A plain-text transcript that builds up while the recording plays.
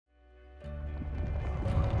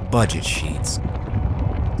budget sheets,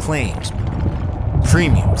 claims,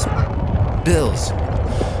 premiums, bills.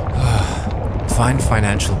 Find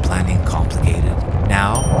financial planning complicated?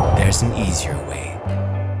 Now, there's an easier way.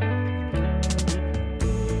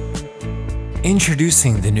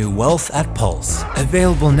 Introducing the new Wealth at Pulse,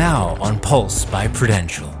 available now on Pulse by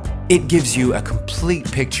Prudential. It gives you a complete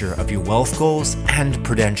picture of your wealth goals and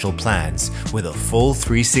Prudential plans with a full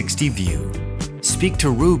 360 view. Speak to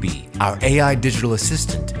Ruby, our AI digital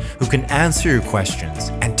assistant, who can answer your questions,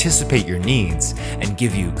 anticipate your needs, and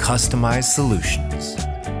give you customized solutions.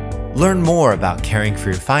 Learn more about caring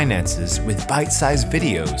for your finances with bite-sized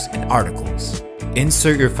videos and articles.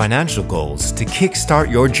 Insert your financial goals to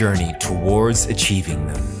kickstart your journey towards achieving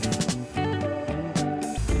them.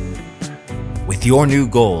 With your new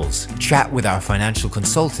goals, chat with our financial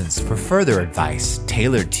consultants for further advice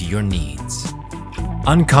tailored to your needs.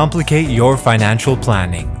 Uncomplicate your financial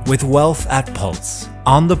planning with Wealth at Pulse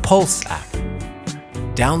on the Pulse app.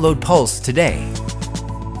 Download Pulse today.